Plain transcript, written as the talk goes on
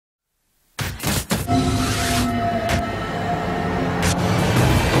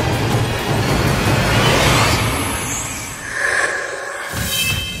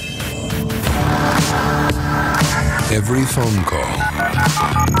Every phone call,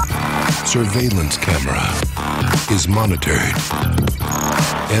 surveillance camera is monitored.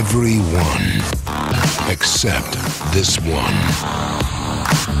 Every one except this one.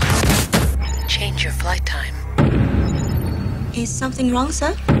 Change your flight time. Is something wrong,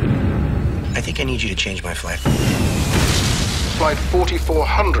 sir? I think I need you to change my flight. Flight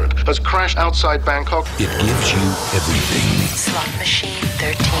 4400 has crashed outside Bangkok. It gives you everything. Slot machine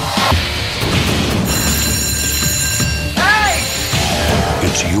 13. Hey!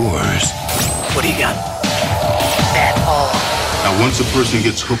 It's yours. What do you got? Bet all. Now, once a person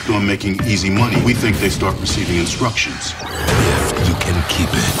gets hooked on making easy money, we think they start receiving instructions. If you can keep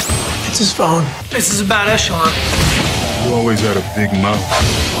it. It's his phone. This is about Echelon. You always had a big mouth.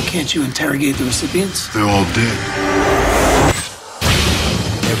 Why can't you interrogate the recipients? They're all dead.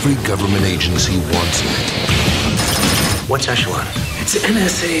 Every government agency wants it. What's Echelon? It's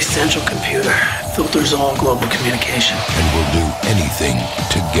NSA central computer. Filters all global communication. And will do anything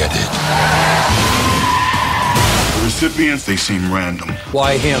to get it. The recipients, they seem random.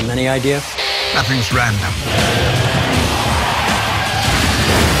 Why him? Any idea? Nothing's random.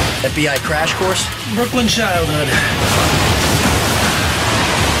 FBI crash course? Brooklyn childhood.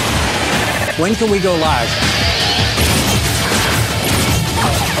 When can we go live?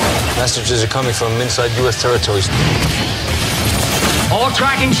 Messages are coming from inside U.S. territories. All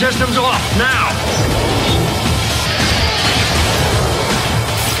tracking systems off, now!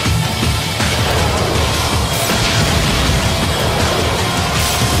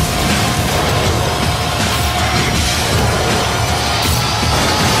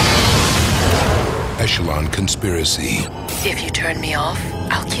 Echelon conspiracy. If you turn me off,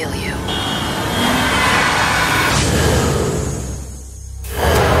 I'll kill you.